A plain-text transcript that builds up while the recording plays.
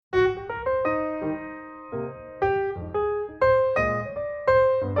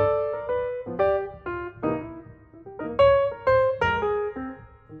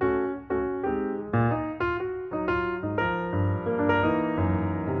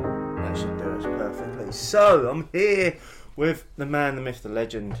was perfectly. So, I'm here with the man, the myth, the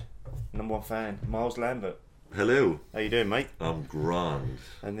legend, number one fan, Miles Lambert. Hello. How you doing, mate? I'm grand.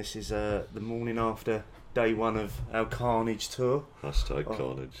 And this is the morning after day one of our Carnage tour. Hashtag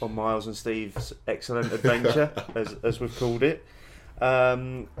Carnage. On Miles and Steve's excellent adventure, as we've called it.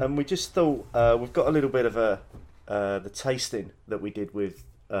 And we just thought we've got a little bit of the tasting that we did with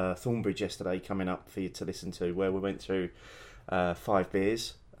Thornbridge yesterday coming up for you to listen to, where we went through 5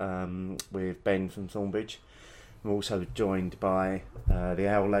 beers with Ben from Thornbridge. We're also joined by the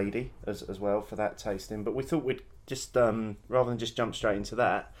Owl Lady as well for that tasting. But we thought we'd just, rather than just jump straight into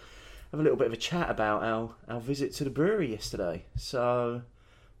that, have a little bit of a chat about our visit to the brewery yesterday. So,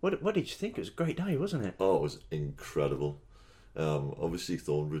 what did you think? It was a great day, wasn't it? Oh, it was incredible. Obviously,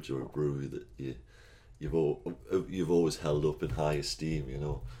 Thornbridge are a brewery that you've always held up in high esteem, you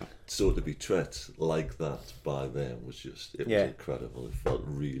know. So to be treated like that by them was just incredible. It felt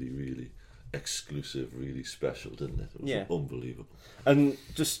really, really exclusive, really special, didn't it? It was unbelievable. And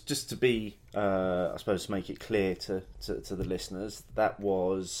just to be, I suppose, to make it clear to the listeners, that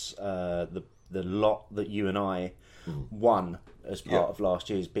was the lot that you and I won as part of last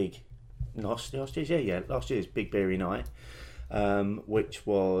year's big beery night, which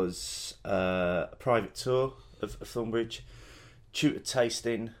was a private tour of Thornbridge, tutor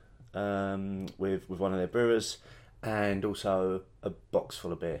tasting with one of their brewers, and also a box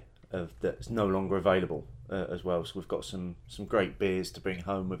full of beer that's no longer available as well. So we've got some great beers to bring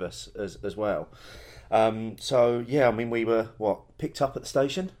home with us as well. So yeah, I mean, we were picked up at the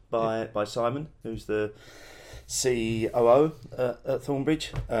station by Simon, who's the COO at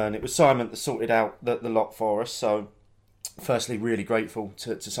Thornbridge, and it was Simon that sorted out the lot for us. So firstly, really grateful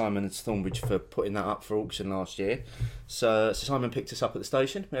to Simon and to Thornbridge for putting that up for auction last year. So Simon picked us up at the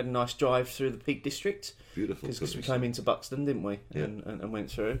station. We had a nice drive through the Peak District. Beautiful. Because we came into Buxton, didn't we? Yeah. And went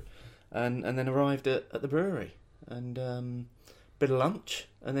through. And then arrived at the brewery. And bit of lunch.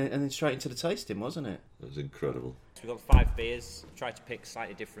 And then straight into the tasting, wasn't it? It was incredible. So we've got 5 beers. Tried to pick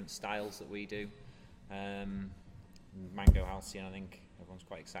slightly different styles that we do. Mango Halcyon, I think everyone's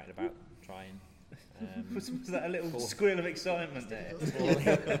quite excited about trying. Was that a little squeal of excitement there?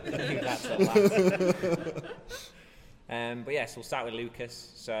 That's at last. But yeah, so we'll start with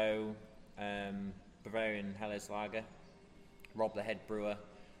Lucas. So Bavarian Helles Lager. Rob, the head brewer.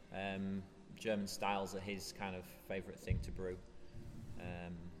 German styles are his kind of favourite thing to brew.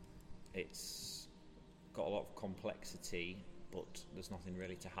 It's got a lot of complexity, but there's nothing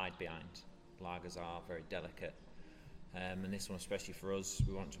really to hide behind. Lagers are very delicate. And this one, especially for us,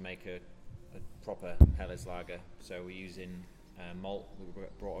 we want to make a proper Helles lager, so we're using malt we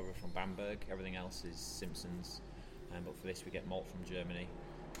brought over from Bamberg. Everything else is Simpsons, but for this we get malt from Germany.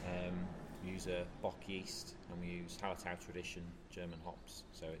 We use a Bock yeast, and we use Hallertau Tradition German hops,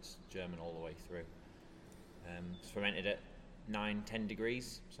 so it's German all the way through. It's fermented at 9-10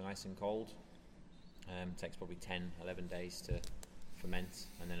 degrees, so nice and cold. Takes probably 10-11 days to ferment,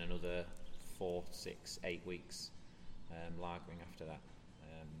 and then another 4, 6, 8 weeks lagering after that.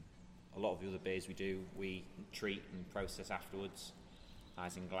 A lot of the other beers we do, we treat and process afterwards,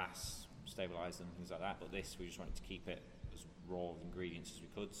 isinglass, stabilise them, things like that. But this, we just wanted to keep it as raw of ingredients as we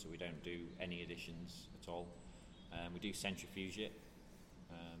could, so we don't do any additions at all. We do centrifuge it,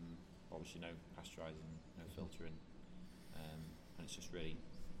 obviously no pasteurising, no filtering, and it's just really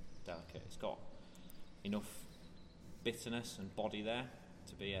delicate. It's got enough bitterness and body there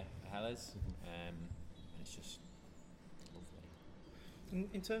to be a Helles, and it's just lovely.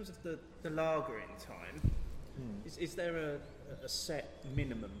 In terms of the lagering time, is there a set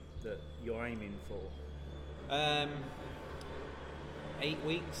minimum that you're aiming for? 8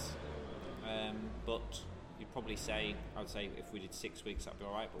 weeks, but you'd probably say, I would say if we did 6 weeks that'd be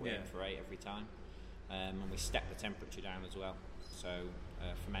alright, but we aim for 8 every time. And we step the temperature down as well, so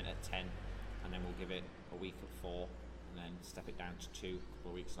ferment at 10, and then we'll give it a week at 4, and then step it down to 2 a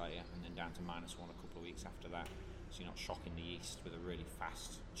couple of weeks later, and then down to -1 a couple of weeks after that. So you're not shocking the yeast with a really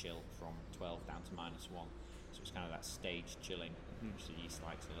fast chill from 12 down to -1. So it's kind of that staged chilling, which the yeast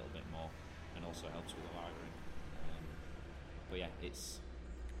likes a little bit more, and also helps with the lagering. But yeah, it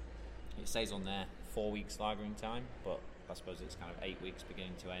stays on there 4 weeks lagering time, but I suppose it's kind of 8 weeks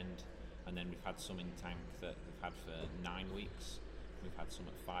beginning to end. And then we've had some in tank that we've had for 9 weeks. We've had some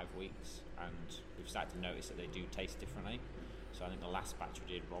at 5 weeks, and we've started to notice that they do taste differently. So I think the last batch we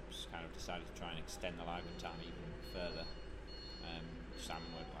did, Rob's kind of decided to try and extend the lagering time even further.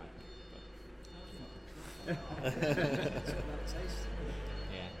 Simon won't like, but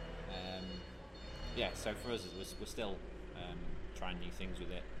so for us, we're still trying new things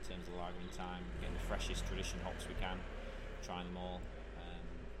with it in terms of lagering time, getting the freshest tradition hops we can, trying them all,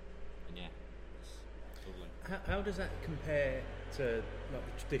 and yeah, Lovely. How does that compare to like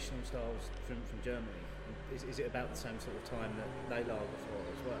the traditional styles from Germany? Is it about the same sort of time that they lager for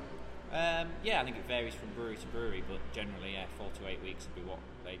as well? Yeah, I think it varies from brewery to brewery, but generally, 4 to 8 weeks would be what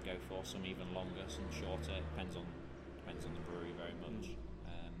they'd go for. Some even longer, some shorter. It depends on the brewery very much.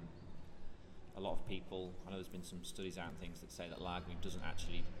 A lot of people, I know there's been some studies out and things that say that lagering doesn't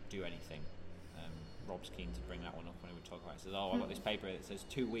actually do anything. Rob's keen to bring that one up when we talk about it. He says, I've got this paper that says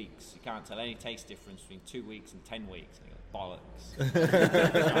 2 weeks. You can't tell any taste difference between 2 weeks and 10 weeks. And he goes, bollocks.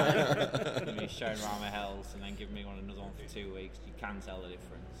 And he's showing around my hells and then giving me another one for 2 weeks. You can tell the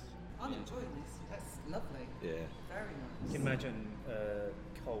difference. I'm enjoying this. That's lovely. Yeah. Very nice. Can you imagine a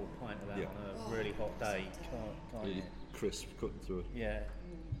cold pint of that Yeah. on a really hot day? Can't Really you? crisp cutting through it. Yeah.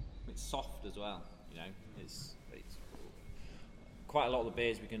 It's soft as well, you know. It's quite a lot of the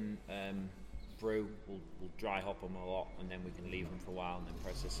beers we can brew. We'll dry hop them a lot, and then we can leave them for a while and then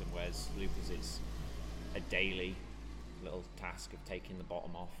process them. Whereas Lucas is a daily little task of taking the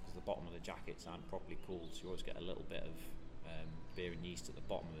bottom off because the bottom of the jackets aren't properly cooled, so you always get a little bit of beer and yeast at the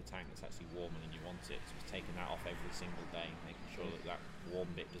bottom of the tank that's actually warmer than you want it. So it's taking that off every single day, making sure that warm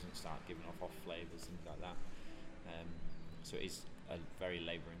bit doesn't start giving off flavours, things like that. So it is a very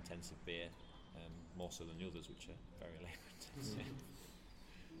labour-intensive beer, more so than the others, which are very labour-intensive.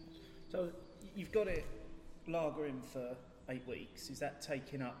 So you've got it lagering for 8 weeks. Is that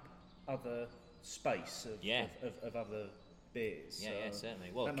taking up other space of other beers? Yeah,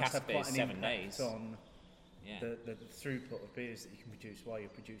 certainly. Well, that must cask have beer quite is an 7 impact days. on Yeah. the throughput of beers that you can produce while you're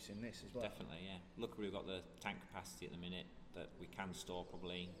producing this as well. Definitely, yeah. Luckily, we've got the tank capacity at the minute that we can store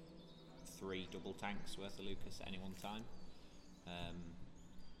probably 3 double tanks worth of Lucas at any one time.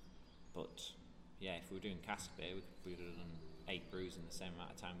 But yeah, if we were doing cask beer, we would have done 8 brews in the same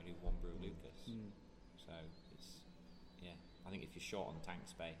amount of time we do 1 brew Lucas. So it's I think if you're short on tank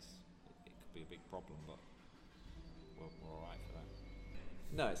space, it could be a big problem, but we're all right for that.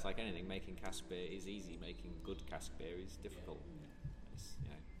 No, it's like anything. Making cask beer is easy. Making good cask beer is difficult. It's,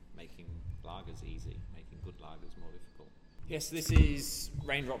 making lagers easy. Making good lagers more difficult. Yes, this is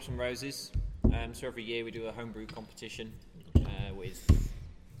Raindrops and Roses. So every year we do a homebrew competition with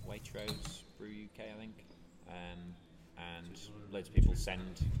Waitrose, Brew UK, I think, and loads of people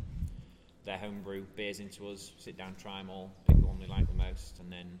send their homebrew beers into us. Sit down, try them all, pick the one we like the most, and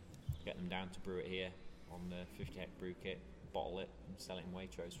then get them down to brew it here on the 50 hect brew kit. Bottle it and sell it in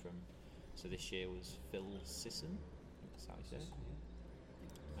Waitrose from. So this year was Phil Sisson, I think that's how he said it.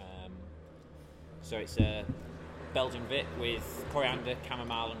 So it's a Belgian Vit with coriander,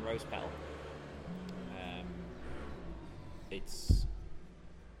 chamomile, and rose petal. It's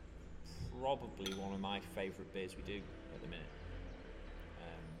probably one of my favourite beers we do at the minute.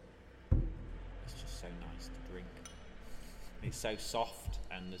 It's just so nice to drink. It's so soft,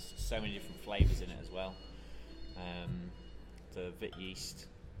 and there's so many different flavours in it as well. The Vit yeast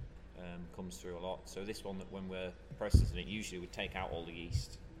comes through a lot. So this one, that when we're processing it, usually we take out all the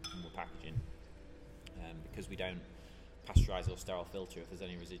yeast when we're packaging, because we don't pasteurise or sterile filter. If there's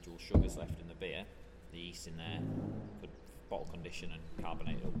any residual sugars left in the beer, the yeast in there could bottle condition and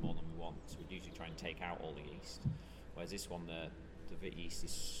carbonate it up more than we want. So we usually try and take out all the yeast. Whereas this one, the Vit yeast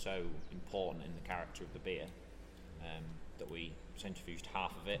is so important in the character of the beer that we centrifuged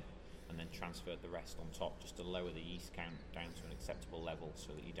half of it and then transferred the rest on top just to lower the yeast count down to an acceptable level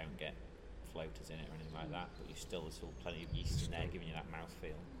so that you don't get floaters in it or anything like that, but there's still plenty of yeast in there giving you that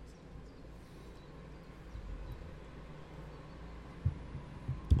mouthfeel.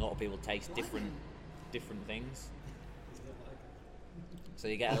 A lot of people taste different things. So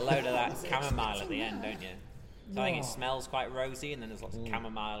you get a load of that chamomile at the end, don't you? So I think it smells quite rosy, and then there's lots of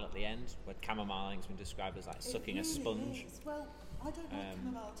chamomile at the end, where chamomile I think has been described as like sucking a sponge. Is. Well, I don't like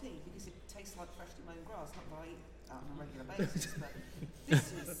chamomile tea because it tastes like freshly mown grass, not that I eat that on a regular basis, but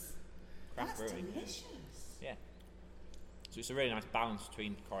this is Craft that's brewing. delicious. Yeah. So it's a really nice balance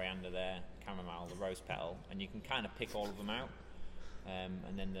between coriander there, chamomile, the rose petal, and you can kind of pick all of them out.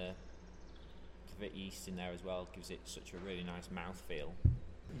 And then the Vit yeast in there as well gives it such a really nice mouthfeel.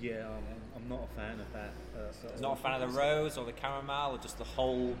 Yeah, I'm not a fan of that. Not a fan of the rose or the chamomile or just the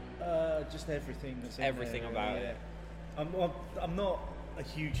whole. Just everything that's in Everything there, about yeah. it. I'm not a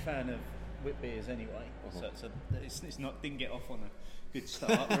huge fan of wit beers anyway, so it's not didn't get off on a good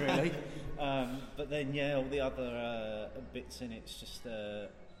start really. But then all the other bits in it's just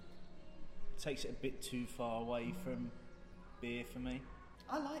takes it a bit too far away from beer for me.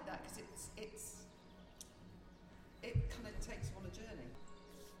 I like that because it kind of takes you on a journey.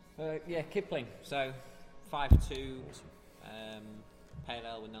 Kipling. So 5.2 pale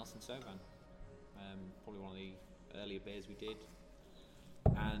ale with Nelson Sauvin. Probably one of the earlier beers we did.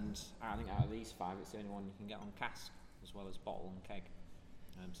 And I think out of these 5, it's the only one you can get on cask as well as bottle and keg.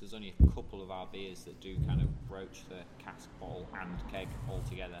 So there's only a couple of our beers that do kind of broach the cask, bottle and keg all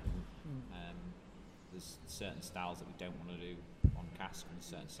together. There's certain styles that we don't want to do on cask, and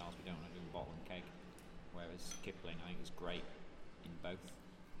certain styles we don't want to do in bottle and keg. Whereas Kipling, I think, is great in both.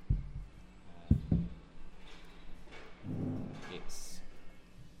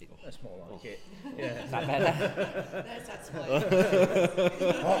 That's more like it. Yeah. Is that better? There's that smile.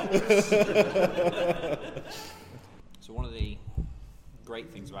 So one of the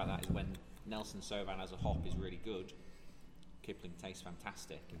great things about that is when Nelson Sauvin as a hop is really good, Kipling tastes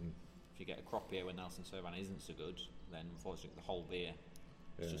fantastic. If you get a crop beer when Nelson Sauvin isn't so good, then unfortunately the whole beer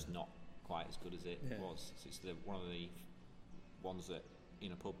is just not quite as good as it was. So it's one of the ones that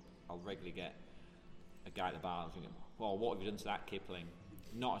in a pub I'll regularly get a guy at the bar thinking, well, what have you done to that Kipling?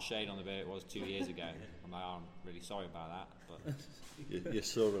 Not a shade on the beer it was 2 years ago. I'm like, I'm really sorry about that. But You're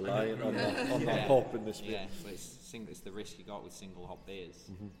so reliant on that hop in this beer. yeah, but it's the risk you got with single hop beers.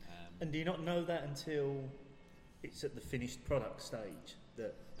 And do you not know that until it's at the finished product stage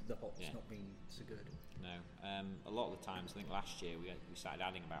that the hop's not been so good? No, a lot of the times, I think last year we started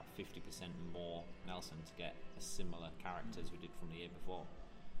adding about 50% more Nelson to get a similar character as we did from the year before.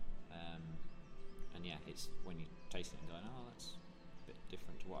 And yeah, it's when you taste it and going, oh, that's a bit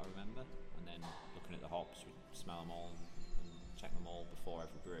different to what I remember. And then looking at the hops, we smell them all and check them all before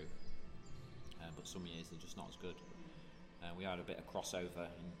every brew. But some years they're just not as good. We had a bit of crossover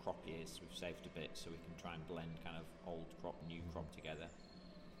in crop years. We've saved a bit so we can try and blend kind of old crop, new crop together.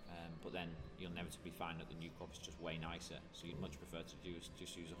 But then you'll inevitably find that the new crop is just way nicer. So you'd much prefer to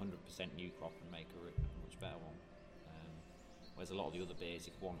just use 100% new crop and make a much better one. Whereas a lot of the other beers,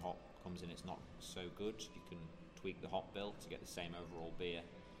 if one hop comes in, it's not so good. You can tweak the hop bill to get the same overall beer,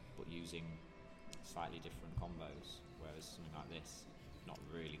 but using slightly different combos. Whereas something like this, not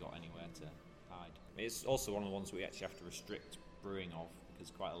really got anywhere to hide. It's also one of the ones we actually have to restrict brewing of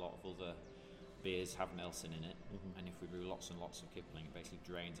because quite a lot of other beers have Nelson in it, and if we brew lots and lots of Kipling, it basically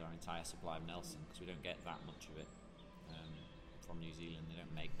drains our entire supply of Nelson because we don't get that much of it from New Zealand. They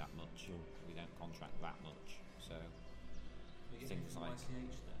don't make that much. We don't contract that much. So things like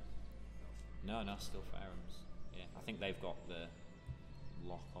no, still Farehams. Yeah, I think they've got the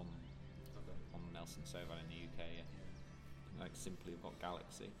lock on Nelson Sauvin in the UK. Yeah. Like Simply have got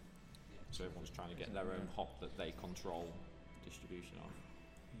Galaxy, so everyone's trying to get their own hop that they control distribution of.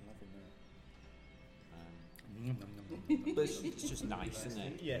 But it's just nice, isn't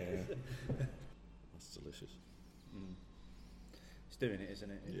it? Yeah. That's delicious. It's doing it, isn't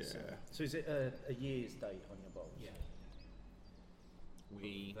it? It's, so is it a year's date on your bottles? Yeah.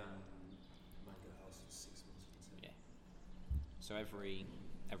 We Mango House is 6 months. yeah. So every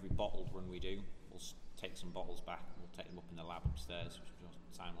bottled run we do, we'll take some bottles back. We'll take them up in the lab upstairs, which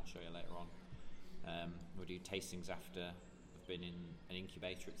Simon will show you later on. We do tastings after we've been in an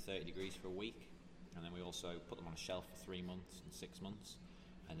incubator at 30 degrees for a week. And then we also put them on a shelf for 3 months and 6 months,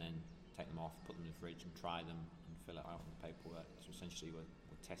 and then take them off, put them in the fridge, and try them and fill it out on the paperwork. So essentially, we're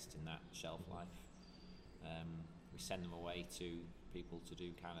testing that shelf life. We send them away to people to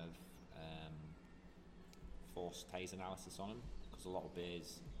do kind of forced haze analysis on them, because a lot of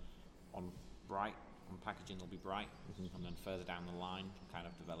beers on packaging will be bright, and then further down the line kind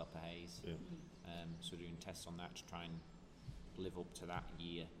of develop a haze. So we're doing tests on that to try and live up to that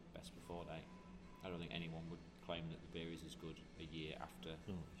year best before date. I don't think anyone would claim that the beer is as good a year after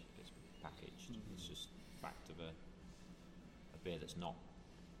it gets packaged. It's just the fact of a beer that's not.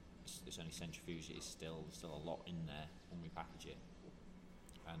 It's only centrifuge. There's still a lot in there when we package it,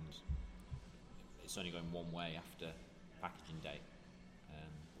 and it's only going one way after packaging date.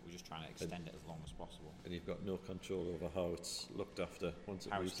 But we're just trying to extend it as long as possible. And you've got no control over how it's looked after once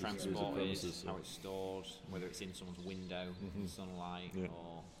it How it's reaches the transported, premises. how it's stored, whether it's in someone's window, in sunlight,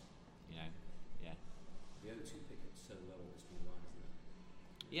 or The other two pick up so low it's been line, isn't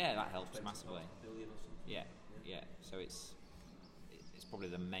it? yeah, that helps massively. Billion or something. Yeah. So it's probably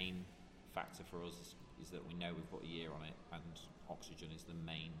the main factor for us is that we know we've got a year on it, and oxygen is the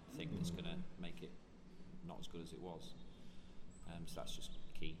main thing that's going to make it not as good as it was. So that's just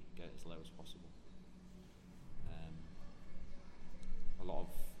key. Get it as low as possible. A lot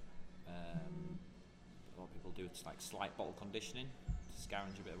of people do it's like slight bottle conditioning to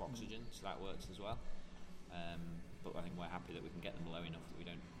scavenge a bit of oxygen, so that works as well. But I think we're happy that we can get them low enough that we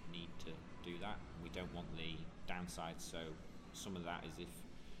don't need to do that. We don't want the downside, so some of that is if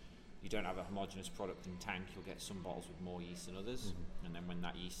you don't have a homogeneous product in tank, you'll get some bottles with more yeast than others, and then when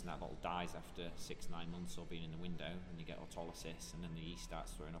that yeast in that bottle dies after 6-9 months or being in the window, then you get autolysis, and then the yeast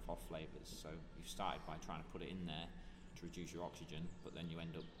starts throwing off flavours. So you've started by trying to put it in there, to reduce your oxygen, but then you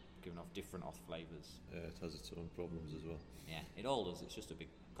end up giving off different off flavours. Yeah, it has its own problems as well. Yeah, it all does. It's just a big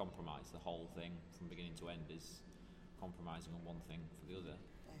compromise. The whole thing from beginning to end is compromising on one thing for the other.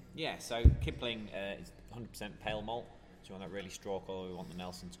 Yeah, so Kipling is 100% pale malt. So we want that really straw colour. We want the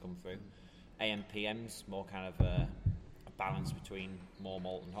Nelson to come through. AMPM's more kind of a balance between more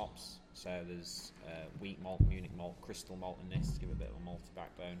malt and hops. So there's wheat malt, Munich malt, crystal malt in this to give it a bit of a malty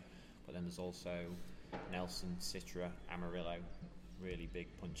backbone. But then there's also Nelson, Citra, Amarillo, really big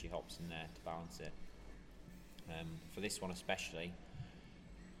punchy hops in there to balance it. For this one especially,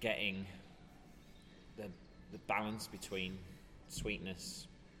 getting the balance between sweetness,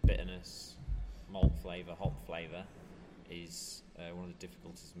 bitterness, malt flavour, hop flavour is one of the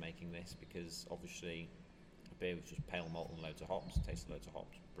difficulties of making this, because obviously a beer with just pale malt and loads of hops, tastes loads of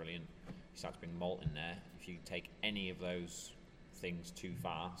hops, brilliant. You start to bring malt in there. If you take any of those things too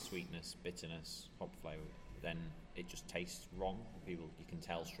far, sweetness, bitterness, hop flavour, then it just tastes wrong. People, you can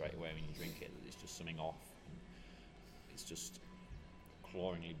tell straight away when you drink it that it's just something off. It's just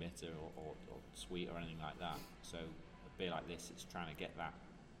cloyingly bitter or sweet or anything like that. So a beer like this, it's trying to get that,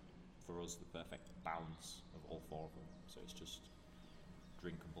 for us, the perfect balance of all four of them. So it's just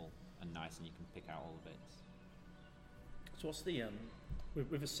drinkable and nice, and you can pick out all the bits. So what's the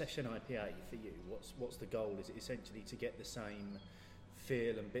with a session IPA for you? What's the goal? Is it essentially to get the same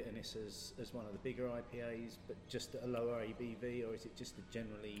feel and bitterness as one of the bigger IPAs, but just at a lower ABV, or is it just a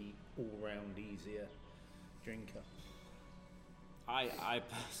generally all-round easier drinker? I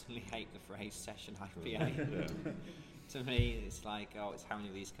personally hate the phrase session IPA. To me, it's like, it's how many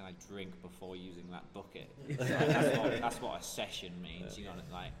of these can I drink before using that bucket? That's what a session means, you know.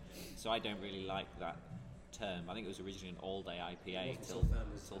 Like, so I don't really like that term. I think it was originally an all-day IPA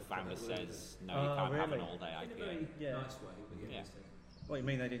until Founder says, no, you can't have an all-day IPA. Yeah. Nice way, but yeah. What you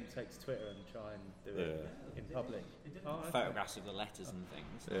mean they didn't take to Twitter and try and do it in public? Okay. Photographs of the letters and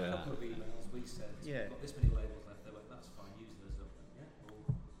things. A couple of emails we said, Yeah. we've got this many labels left, they went, that's fine, use those up. Yeah,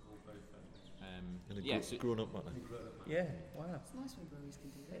 all very friendly. In a grown up manner. Yeah, wow. It's nice when breweries can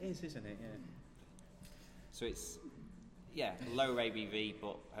do that. It is, isn't it? Yeah. So it's low ABV,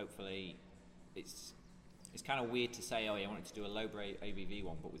 but hopefully it's kind of weird to say, I wanted to do a low ABV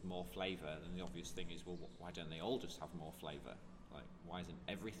one, but with more flavour. Then the obvious thing is, well, why don't they all just have more flavour? Like, why isn't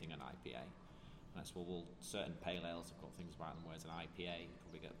everything an IPA? And that's certain pale ales have got things about them, whereas an IPA you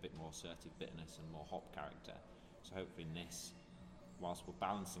probably get a bit more assertive bitterness and more hop character. So hopefully in this, whilst we're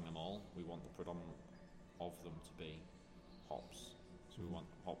balancing them all, we want the predominant of them to be hops. So we want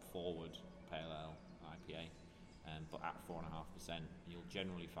hop forward pale ale IPA, but at 4.5%, you'll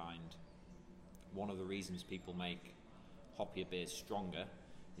generally find one of the reasons people make hoppier beers stronger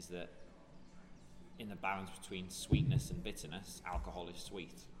is that in the balance between sweetness and bitterness, alcohol is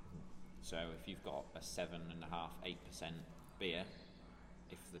sweet. So if you've got a 7.5%, 8% beer,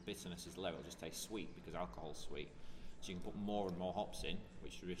 if the bitterness is low, it'll just taste sweet because alcohol's sweet. So you can put more and more hops in,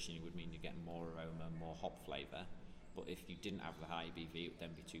 which traditionally would mean you get more aroma, more hop flavour. But if you didn't have the high ABV, it would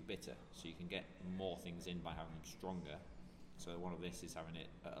then be too bitter. So you can get more things in by having them stronger. So one of this is having it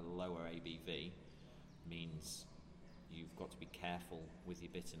at a lower ABV, means you've got to be careful with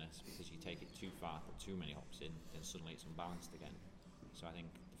your bitterness, because you take it too far, put too many hops in, then suddenly it's unbalanced again. So I think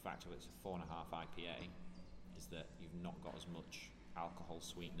the fact that it's a 4.5 IPA is that you've not got as much alcohol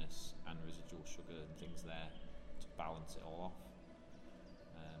sweetness and residual sugar and things there to balance it all off.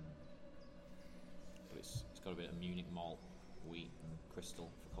 But it's got a bit of Munich malt, wheat and crystal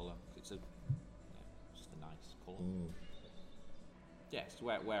for colour. It's just a nice colour. Yes,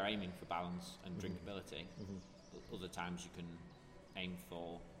 we're aiming for balance and drinkability. Other times you can aim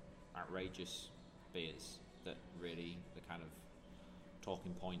for outrageous beers that really the kind of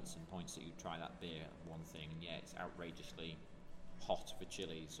talking points and points that you try that beer, one thing, and it's outrageously hot for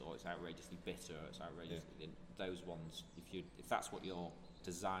chilies, or it's outrageously bitter, or it's outrageously those ones. If that's what you're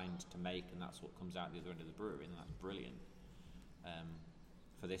designed to make and that's what comes out the other end of the brewery, then that's brilliant.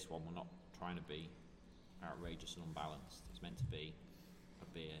 For this one, we're not trying to be outrageous and unbalanced. It's meant to be a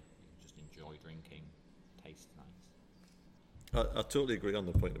beer you just enjoy drinking, tastes nice. I totally agree on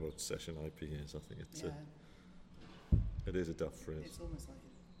the point about session IPAs. I think it's it is a daft phrase. It's almost like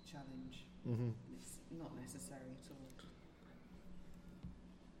a challenge. And it's not necessary at all.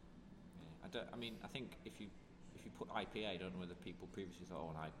 I think if you put IPA, I don't know whether people previously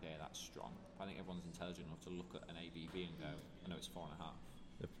thought, an IPA, that's strong. I think everyone's intelligent enough to look at an ABV and go, I know it's 4.5.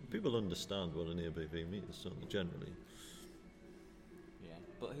 Yeah, people understand what an ABV means, don't they, generally? Yeah,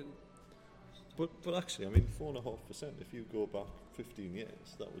 but who? But actually, I mean, 4.5%. If you go back 15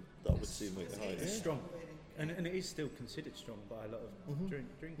 years, that would seem like a high. It's strong, and it is still considered strong by a lot of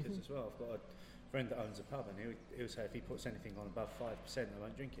drinkers as well. I've got a friend that owns a pub, and he'll say if he puts anything on above 5%, they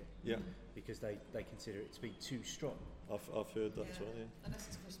won't drink it. Yeah, because they consider it to be too strong. I've heard that as well. Yeah. Unless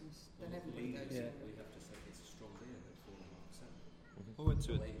it's Christmas, then everybody goes. Yeah. We have to say it's a strong beer at 4.5%. We went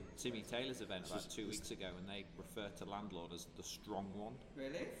to a Timmy Taylor's event about 2 weeks ago, and they referred to Landlord as the strong one,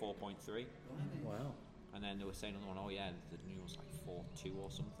 Really? 4.3. Wow. And then they were saying another one, oh yeah, the new one's like 4.2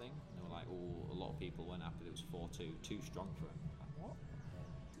 or something. And they were like, oh, a lot of people weren't happy that it was 4.2, too strong for them. Like, what?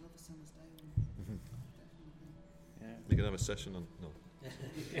 Love a summer's day one. Definitely. Yeah. You can have a session on no.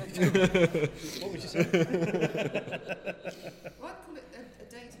 What would you say? Well, I'd call it a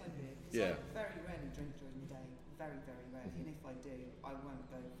daytime beer. 'Cause Yeah. I very rarely drink during the day. Very, very rarely. And if I do, I won't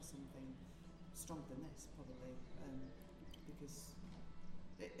go for something stronger than this, probably. Because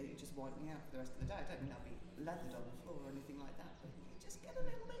it just wiped me out for the rest of the day. I don't mean I'll be leathered on the floor or anything like that, but you just get a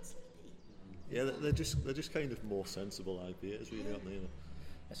little bit sleepy. Yeah, they're just kind of more sensible IPAs, really, aren't they? You know?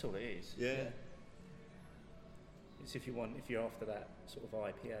 That's all it is. Yeah. It's if you're after that sort of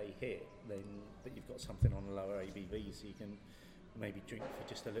IPA hit, then but you've got something on a lower ABV, so you can maybe drink for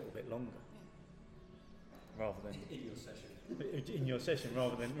just a little bit longer, rather than In your session. in your session,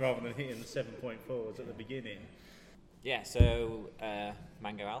 rather than hitting the 7.4s at the beginning. Yeah, so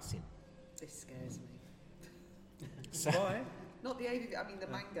Mango Halcyon. This scares me. So, Why? Not the ABV, I mean the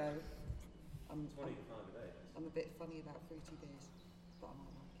mango. I'm It's 25 a day. I'm a bit funny about fruity beers, but I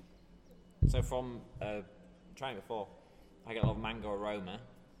might like it. so from trying it before, I get a lot of mango aroma,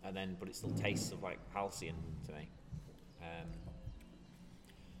 but it still tastes of like Halcyon to me.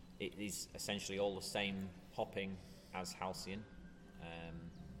 It is essentially all the same hopping as Halcyon.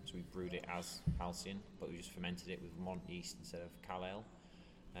 So we brewed it as Halcyon, but we just fermented it with Vermont yeast instead of Cal Ale,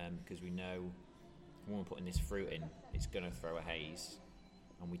 because we know when we're putting this fruit in, it's going to throw a haze,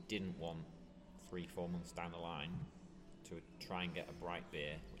 and we didn't want 3-4 months down the line to try and get a bright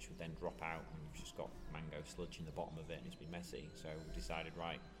beer, which would then drop out, and we've just got mango sludge in the bottom of it, and it's been messy. So we decided,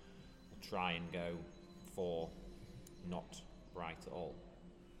 right, we'll try and go for not bright at all.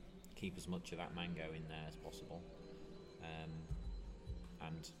 Keep as much of that mango in there as possible,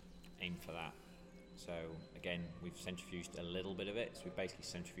 and aim for that. So again, we've centrifuged a little bit of it. So we basically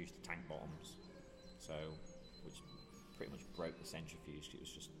centrifuged the tank bottoms, which pretty much broke the centrifuge. It was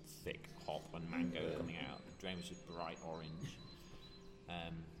just thick hop and mango coming out. The drain was just bright orange.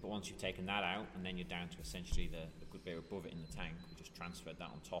 But once you've taken that out, and then you're down to essentially the good beer above it in the tank, we just transferred that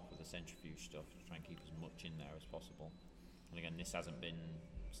on top of the centrifuge stuff to try and keep as much in there as possible. And again, this hasn't been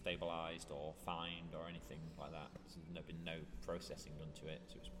stabilised or fined or anything like that. There's been no processing done to it,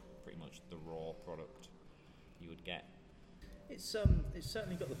 so it's pretty much the raw product you would get. It's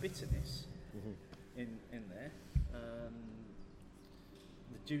certainly got the bitterness in there.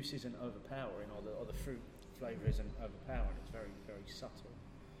 The juice isn't overpowering, or the fruit flavour isn't overpowering. It's very, very subtle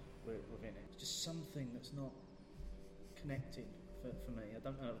within it. It's just something that's not connected for me. I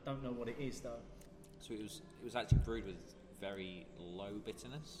don't know what it is though. So it was actually brewed with very low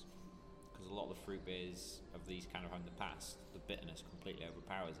bitterness, because a lot of the fruit beers of these kind of in the past, the bitterness completely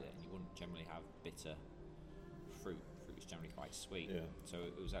overpowers it, and you wouldn't generally have bitter fruit. Fruit is generally quite sweet. Yeah. So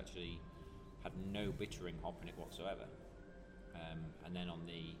it was actually had no bittering hop in it whatsoever. And then on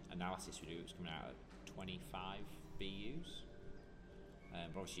the analysis we do, it was coming out at 25 BUs.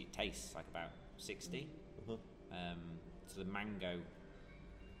 But obviously it tastes like about 60. So the mango,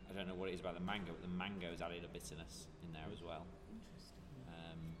 I don't know what it is about the mango, but the mango's added a bitterness in there as well.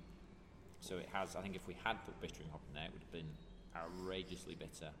 So it has, I think if we had put bittering hop in there, it would have been outrageously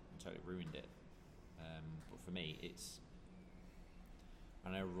bitter and totally ruined it. But for me, I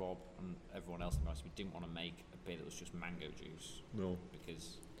know Rob and everyone else in the house, we didn't want to make a beer that was just mango juice. No.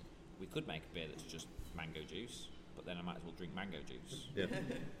 Because we could make a beer that's just mango juice, but then I might as well drink mango juice. Yeah.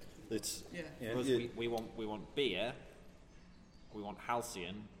 It's Yeah. Because we want beer, we want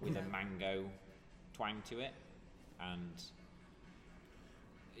Halcyon with a mango twang to it, and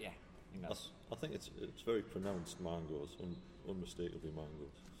yeah, I think that's. I think it's very pronounced mangoes, unmistakably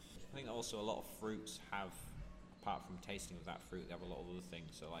mangoes. I think also a lot of fruits have, apart from tasting of that fruit, they have a lot of other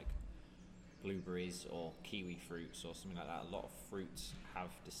things. So like blueberries or kiwi fruits or something like that. A lot of fruits have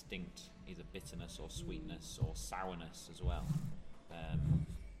distinct either bitterness or sweetness or sourness as well.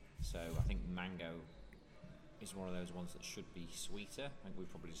 So I think mango is one of those ones that should be sweeter. I think we've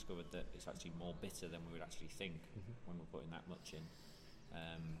probably discovered that it's actually more bitter than we would actually think when we're putting that much in.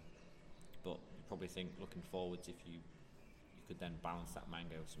 But you probably think, looking forwards, if you could then balance that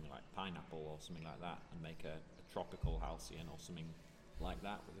mango with something like pineapple or something like that and make a tropical Halcyon or something like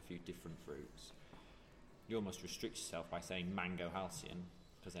that with a few different fruits. You almost restrict yourself by saying mango Halcyon,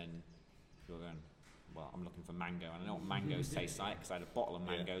 because then you're going, I'm looking for mango, and I know what mangoes taste like because I had a bottle of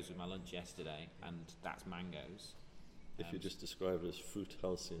mangoes with my lunch yesterday, and that's mangoes. If you just describe it as fruit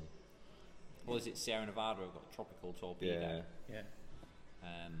halcyon. Well, is it Sierra Nevada? I've got tropical torpedo, Yeah.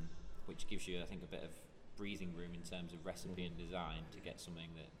 which gives you, I think, a bit of breathing room in terms of recipe and design to get something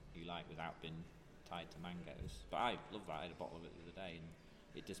that you like without being tied to mangoes. But I love that. I had a bottle of it the other day, and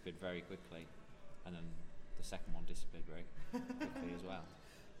it disappeared very quickly, and then the second one disappeared very quickly as well.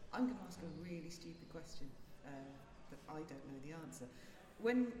 I'm going to ask a really stupid question that I don't know the answer.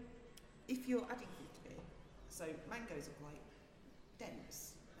 If you're adding fruit to beer, so mangoes are quite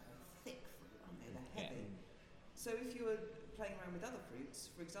dense, thick fruit, aren't they? They're heavy. So if you were playing around with other fruits,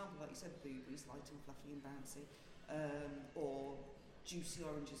 for example, like you said, blueberries, light and fluffy and bouncy, or juicy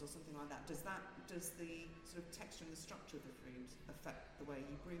oranges or something like that, does the sort of texture and the structure of the fruit affect the way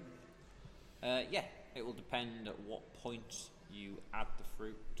you brew with it? Yeah, it will depend at what point you add the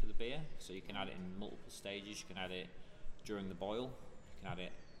fruit to the beer. So you can add it in multiple stages. You can add it during the boil, you can add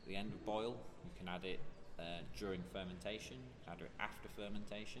it at the end of boil, you can add it during fermentation, you can add it after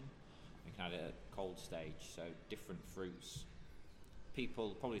fermentation, you can add it at cold stage. So different fruits.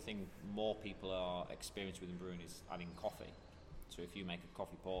 People probably think more people are experienced with brewing is adding coffee. So if you make a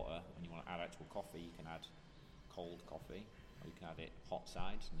coffee porter and you want to add actual coffee, you can add cold coffee, or you can add it hot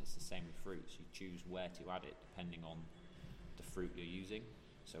side, and it's the same with fruits. You choose where to add it depending on the fruit you're using.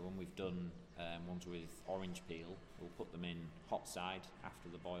 So when we've done ones with orange peel, we'll put them in hot side after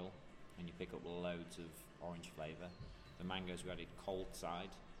the boil, and you pick up loads of orange flavour. The mangoes we added cold side,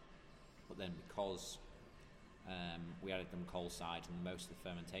 but then because we added them cold side and most of the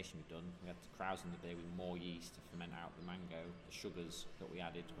fermentation we've done, we had to krausen the beer with more yeast to ferment out the mango, the sugars that we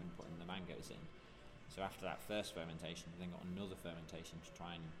added when putting the mangoes in. So after that first fermentation, we then got another fermentation to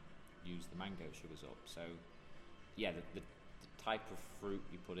try and use the mango sugars up. So yeah, the type of fruit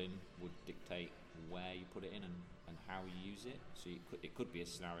you put in would dictate where you put it in and how you use it. So it could be a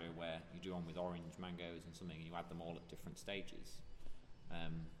scenario where you do one with orange, mangoes and something, and you add them all at different stages.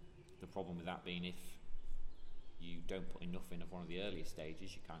 The problem with that being if you don't put enough in of one of the earlier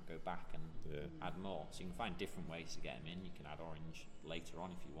stages, you can't go back and add more. So you can find different ways to get them in. You can add orange later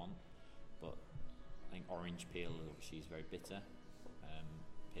on if you want, but I think orange peel obviously is very bitter,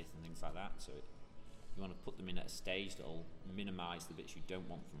 pith and things like that. So you want to put them in at a stage that will minimise the bits you don't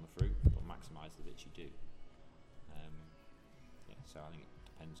want from the fruit, but maximise the bits you do. So I think it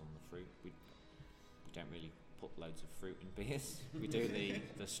depends on the fruit. We don't really put loads of fruit in beers. We do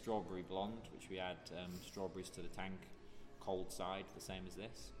the strawberry blonde, which we add strawberries to the tank, cold side, the same as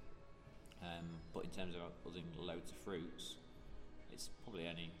this. But in terms of adding loads of fruits, it's probably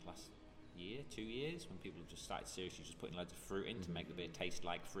only last year, 2 years, when people have just started seriously just putting loads of fruit in to make the beer taste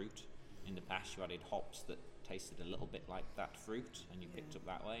like fruit. In the past, you added hops that tasted a little bit like that fruit, and you picked up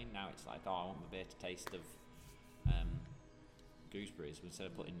that way. Now it's like, I want my beer to taste of gooseberries. Instead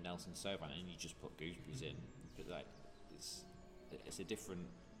of putting Nelson Sauvin in, you just put gooseberries in. But like, it's a different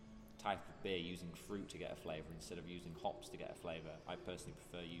type of beer using fruit to get a flavour instead of using hops to get a flavour. I personally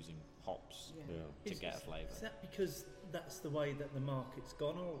prefer using hops to get a flavour. Is that because that's the way that the market's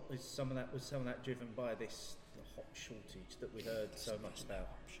gone, or is some of that driven by the hop shortage that we heard so much about?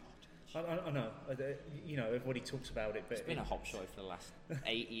 I know, everybody talks about it, but it's been a hop shortage for the last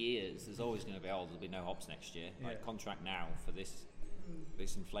 8 years. There's always going to be, there'll be no hops next year. Like, contract now for this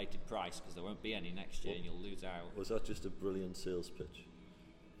inflated price, because there won't be any next year, and you'll lose out. Was that just a brilliant sales pitch?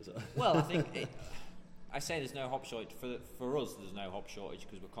 Well, I think I say there's no hop shortage. For us, there's no hop shortage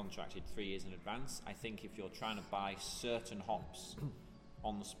because we're contracted 3 years in advance. I think if you're trying to buy certain hops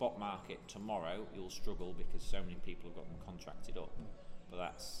on the spot market tomorrow, you'll struggle because so many people have got them contracted up. But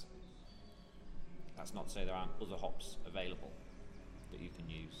that's not to say there aren't other hops available that you can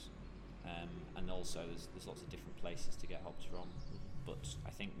use. And also there's lots of different places to get hops from. But I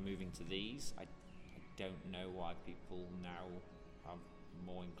think moving to these, I don't know why people now are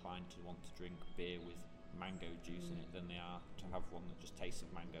more inclined to want to drink beer with mango juice in it than they are to have one that just tastes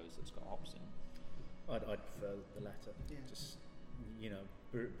of mangoes that's got hops in. I'd prefer the latter. Just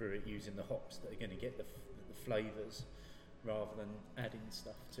brew it using the hops that are going to get the flavours, rather than adding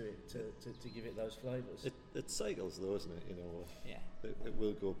stuff to it to give it those flavours. It cycles though, isn't it? Yeah. It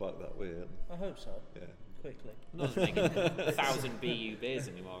will go back that way. I hope so. Yeah. Quickly. Not making 1,000 BU beers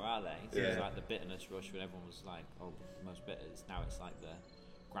anymore, are they? So it's like the bitterness rush when everyone was like, the most bitters. Now it's like the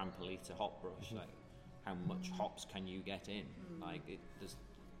gram per litre hop rush. Like, how much hops can you get in? Like,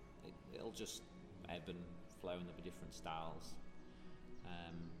 it'll just ebb and flow, and there'll be different styles.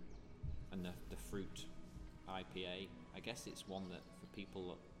 And the fruit IPA, I guess it's one that for people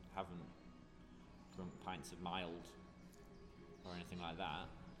that haven't drunk pints of mild or anything like that,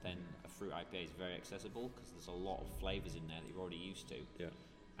 then a fruit IPA is very accessible because there's a lot of flavours in there that you're already used to,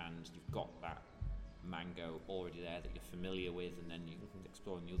 and you've got that mango already there that you're familiar with, and then you're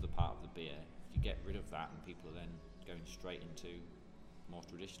exploring the other part of the beer. If you get rid of that and people are then going straight into more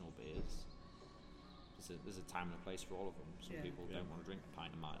traditional beers, there's a time and a place for all of them. Some people don't want to drink a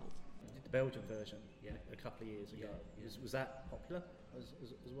pint of mild. Did the Belgian version a couple of years ago. Was that popular as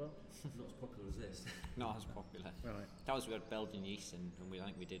well? Not as popular as this. Not as popular. Right. That was, we had Belgian yeast and I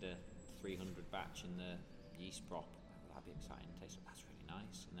think we did a 300 batch in the yeast prop. That'd be exciting. Tasted, that's really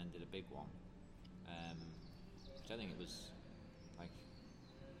nice. And then did a big one. Which I think it was like,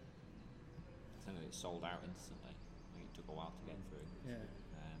 I think it sold out instantly. I think it took a while to get through. Yeah.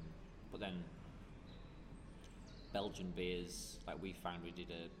 But then Belgian beers, like we found, we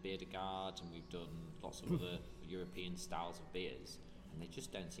did a Beer de Garde and we've done lots of other European styles of beers, and they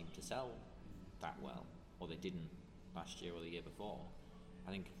just don't seem to sell that well, or they didn't last year or the year before.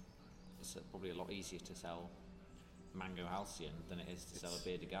 I think it's probably a lot easier to sell Mango Halcyon than it is to sell a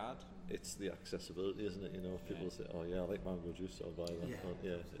Beer de Garde. It's the accessibility, isn't it? You know, if people say, "Oh yeah, I like mango juice, I'll buy that."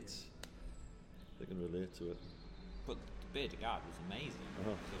 It's they can relate to it. But the Beer de Garde was amazing. It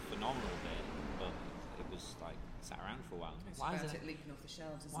was a phenomenal beer, but it was like sat around for a while. It's Why about is it leaking off the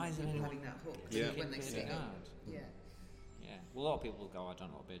shelves, isn't why it? is it People anyone having that hook Yeah. when they Beer see de it. Garde? Yeah. Well, a lot of people go, I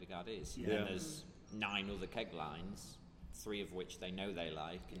don't know what Beer de Garde is. Yeah. And then there's 9 other keg lines, 3 of which they know they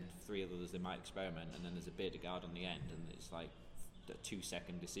like, and 3 others they might experiment, and then there's a Beer de Garde on the end, and it's like a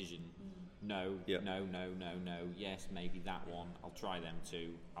 2-second decision. No, Yep. no, yes, maybe that one. I'll try them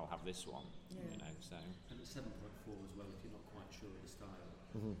too. I'll have this one. Yeah. You know, so And it's 7.4 as well, if you're not quite sure of the style.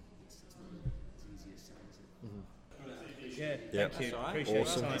 It's not as easy as saying, is it? Yeah. Yeah. Thank you. That's all right. Appreciate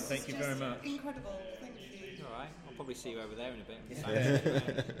Awesome. your time. Thank you very much. Incredible. Thank you. all right. I'll probably see you over there in a bit.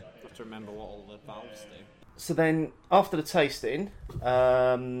 Have to remember what all the valves do. So then, after the tasting,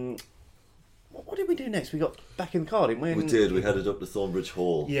 what did we do next? We got back in the car, didn't we? We did. We headed up to Thornbridge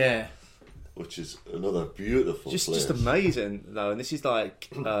Hall, Yeah. which is another beautiful place. Just amazing though, and this is like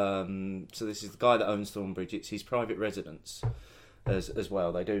so this is the guy that owns Thornbridge. It's his private residence as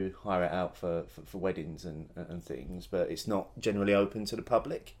well. They do hire it out for weddings and things, but it's not generally open to the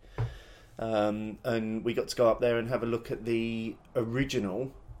public. And we got to go up there and have a look at the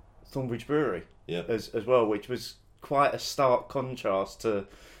original Thornbridge Brewery as well, which was quite a stark contrast to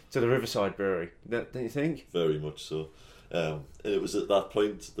the Riverside Brewery, don't you think? Very much so. And it was at that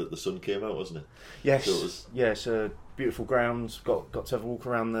point that the sun came out, wasn't it? Yes. So it was, So beautiful grounds. Got to have a walk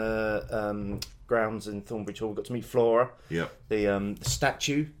around the grounds in Thornbridge Hall. Got to meet Flora, the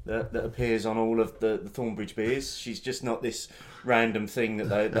statue that appears on all of the Thornbridge beers. She's just not this random thing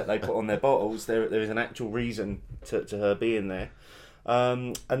that they put on their bottles. There is an actual reason to her being there.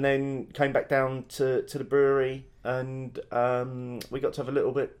 And then came back down to the brewery, and we got to have a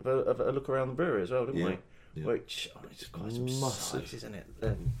little bit of a look around the brewery as well, didn't we? Yeah. Which it's quite some Massive. size, isn't it?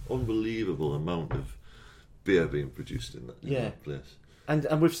 unbelievable amount of beer being produced in that place.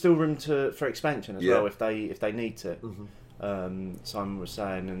 And with still room for expansion as Yeah. well if they need to. Simon was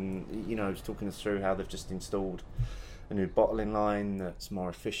saying, and he was talking us through how they've just installed a new bottling line that's more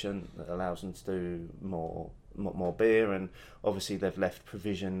efficient, that allows them to do more beer, and obviously they've left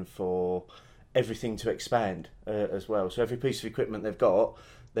provision for everything to expand as well. So every piece of equipment they've got,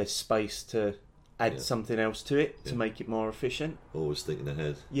 there's space to add something else to it to make it more efficient. Always thinking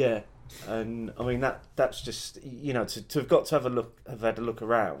ahead. Yeah, and I mean that's just to have got to have had a look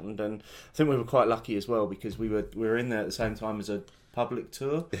around, and I think we were quite lucky as well because we were in there at the same time as a public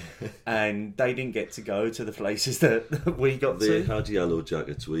tour, and they didn't get to go to the places that we got to. They had yellow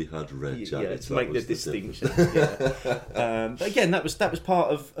jackets, we had red jackets. To That make the was distinction. difference. But again, that was part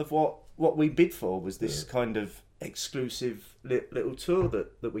of what we bid for, was this kind of exclusive little tour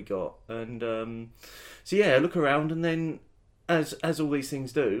that we got, and look around, and then as all these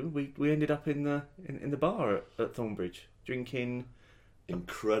things do, we ended up in the bar at Thornbridge drinking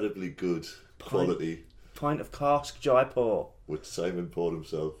Incredibly good quality, pint of cask Jaipur. which Simon poured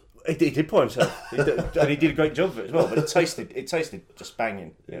himself. He did pour himself, and he did a great job of it as well. But it tasted just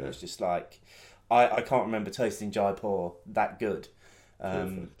banging. It was just like I can't remember tasting Jaipur that good.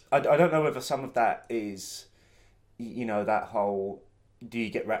 I don't know whether some of that is, that whole, do you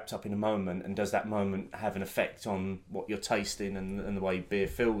get wrapped up in a moment, and does that moment have an effect on what you're tasting and the way beer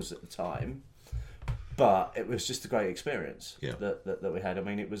feels at the time? But it was just a great experience that we had. I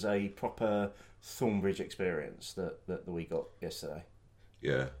mean, it was a proper Thornbridge experience that we got yesterday.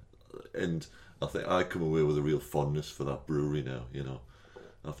 Yeah, and I think I come away with a real fondness for that brewery now.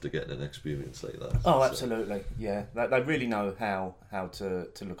 after getting an experience like that. Oh, So, absolutely, yeah. They really know how to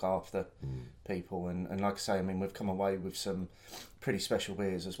look after people, and like I say, I mean, we've come away with some pretty special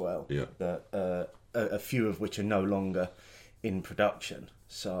beers as well. Yeah. That a few of which are no longer in production,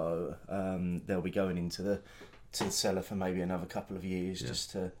 so they'll be going into the cellar for maybe another couple of years,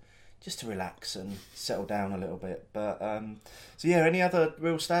 just to relax and settle down a little bit. But so yeah, any other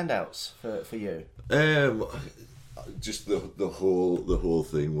real standouts for you? Just the whole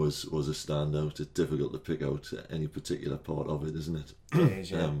thing was a standout. It's difficult to pick out any particular part of it, isn't it? It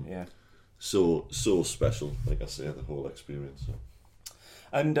is, yeah, yeah. So special, like I say, the whole experience. So.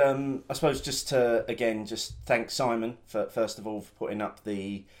 And I suppose just to again just thank Simon for first of all for putting up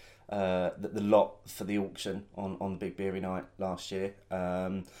the lot for the auction on the Big Beery Night last year.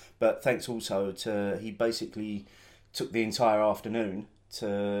 But thanks also to, he basically took the entire afternoon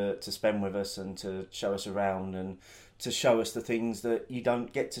to spend with us and to show us around and to show us the things that you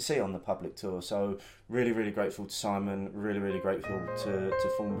don't get to see on the public tour. So really, really grateful to Simon, really, really grateful to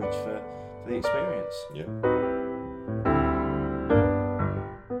Thornbridge for the experience. Yeah.